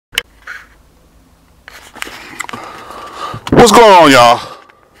What's going on, y'all?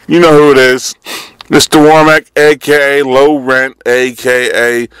 You know who it is. Mr. Warmack, a.k.a. Low Rent,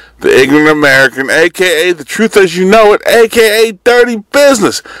 a.k.a. The Ignorant American, a.k.a. The Truth As You Know It, a.k.a. Dirty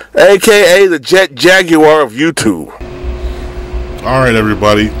Business, a.k.a. The Jet Jaguar of YouTube. Alright,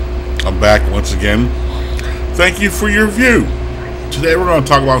 everybody. I'm back once again. Thank you for your view. Today we're going to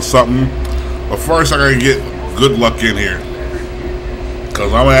talk about something, but first I got to get Good Luck in here.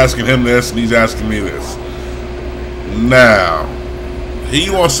 Because I'm asking him this and he's asking me this. Now, he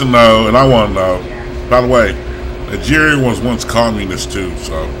wants to know, and I want to know, by the way, Nigeria was once communist too,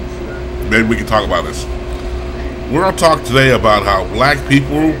 so maybe we can talk about this. We're going to talk today about how black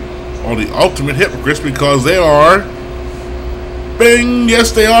people are the ultimate hypocrites because they are, bing,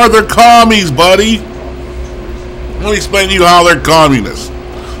 yes they are, they're commies, buddy. Let me explain to you how they're communists.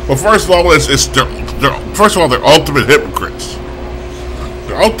 Well, first of all, they're ultimate hypocrites.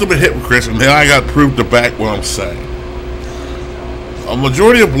 They're ultimate hypocrites, and then I got proof to back what I'm saying. A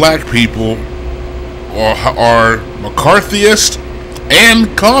majority of black people are McCarthyist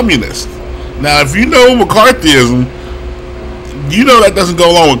and communist. Now, if you know McCarthyism, you know that doesn't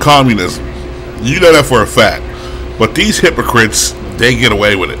go along with communism. You know that for a fact. But these hypocrites, they get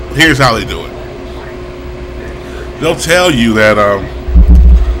away with it. Here's how they do it. They'll tell you that,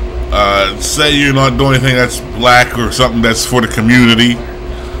 say you're not doing anything that's black or something that's for the community.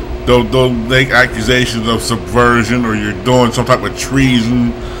 They'll make accusations of subversion or you're doing some type of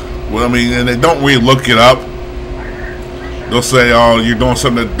treason. Well, I mean, and they don't really look it up. They'll say, oh, you're doing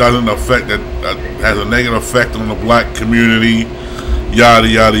something that doesn't affect, that has a negative effect on the black community, yada,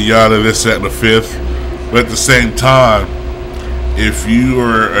 yada, yada, this, that, and the fifth. But at the same time, if you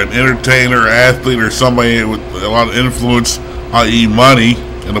are an entertainer, athlete, or somebody with a lot of influence, i.e. money,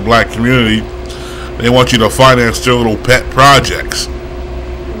 in the black community, they want you to finance their little pet projects.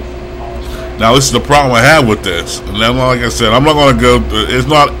 Now, this is the problem I have with this. And then, like I said, I'm not going to go, it's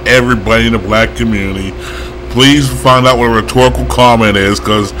not everybody in the black community. Please find out what a rhetorical comment is,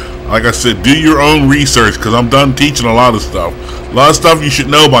 because, like I said, do your own research, because I'm done teaching a lot of stuff. A lot of stuff you should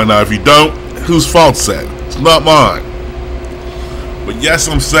know by now. If you don't, whose fault's that? It's not mine. But yes,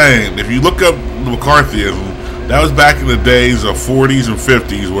 I'm saying, if you look up McCarthyism, that was back in the days of 40s and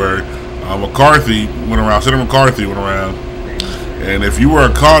 50s where McCarthy went around, Senator McCarthy went around, and if you were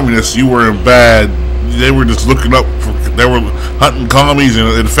a communist, you were in bad. They were just looking up for, they were hunting commies, and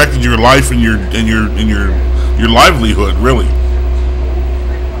it affected your life and your livelihood, really.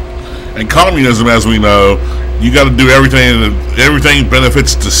 And communism, as we know, you got to do everything, and everything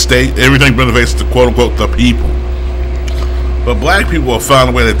benefits the state, everything benefits the quote unquote the people. But black people have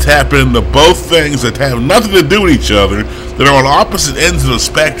found a way to tap into both things that have nothing to do with each other, that are on opposite ends of the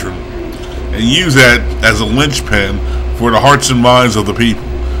spectrum, and use that as a linchpin for the hearts and minds of the people.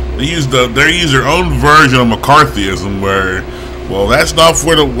 They use their own version of McCarthyism, where, well, that's not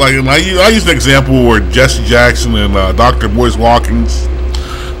for the, like, I use an example where Jesse Jackson and Dr. Boyce Watkins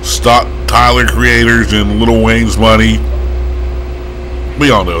stopped Tyler creators and Lil Wayne's money. We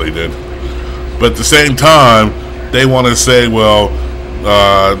all know they did. But at the same time, they want to say, well,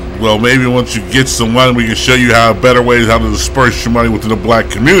 maybe once you get some money, we can show you how better ways how to disperse your money within the black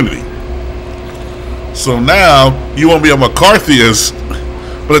community. So now you want to be a McCarthyist,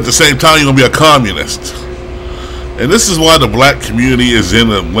 but at the same time you're going to be a communist. And this is why the black community is in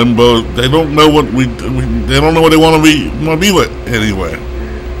a limbo. They don't know what they don't know what they want to be with anyway.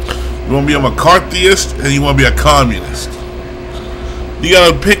 You want to be a McCarthyist and you want to be a communist. You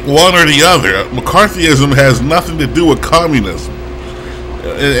got to pick one or the other. McCarthyism has nothing to do with communism.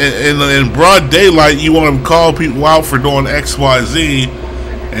 In broad daylight, you want to call people out for doing X, Y, Z,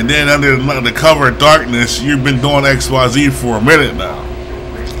 and then under the cover of darkness, you've been doing X, Y, Z for a minute now.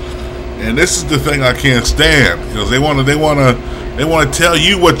 And this is the thing I can't stand, because they want to tell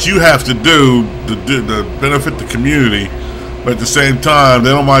you what you have to do to benefit the community, but at the same time, they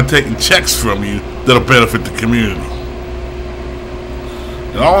don't mind taking checks from you that'll benefit the community.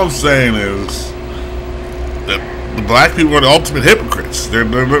 And all I'm saying is that the black people are the ultimate hypocrites. They're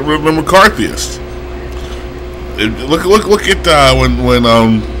McCarthyists. Look at when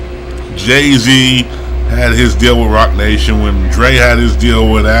Jay-Z had his deal with Roc Nation, when Dre had his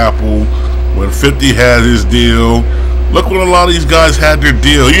deal with Apple, when 50 had his deal. Look when a lot of these guys had their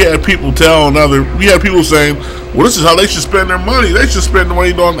deal. You had people saying, well, this is how they should spend their money. They should spend the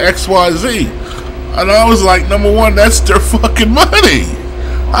money on X, Y, Z. And I was like, number one, that's their fucking money.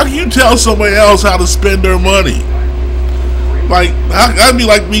 How can you tell somebody else how to spend their money? Like, that'd be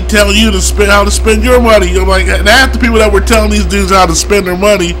like me telling you how to spend your money. You're like, and half the people that were telling these dudes how to spend their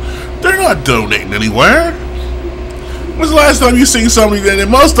money, they're not donating anywhere. When's the last time you seen somebody that,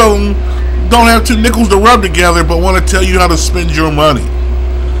 and most of them don't have two nickels to rub together, but want to tell you how to spend your money.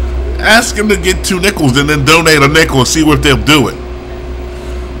 Ask them to get two nickels and then donate a nickel and see if they'll do it.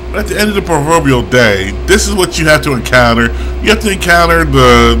 But at the end of the proverbial day, this is what you have to encounter. You have to encounter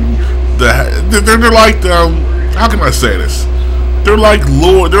they're like how can I say this? They're like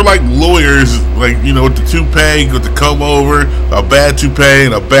lawyers, like, you know, with the toupee, with the comb over, a bad toupee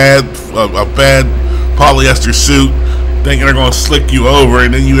and a bad polyester suit, thinking they're gonna slick you over,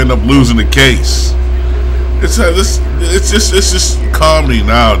 and then you end up losing the case. It's just comedy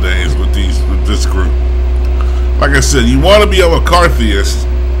nowadays with this group. Like I said, you want to be a McCarthyist,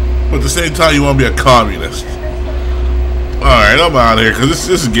 but at the same time you want to be a communist. Alright, I'm out of here because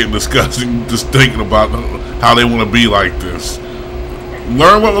this is getting disgusting, just thinking about how they want to be like this.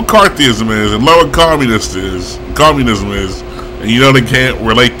 Learn what McCarthyism is and learn what communism is, and you know they can't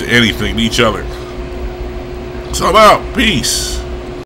relate to anything, to each other. So I'm out. Peace.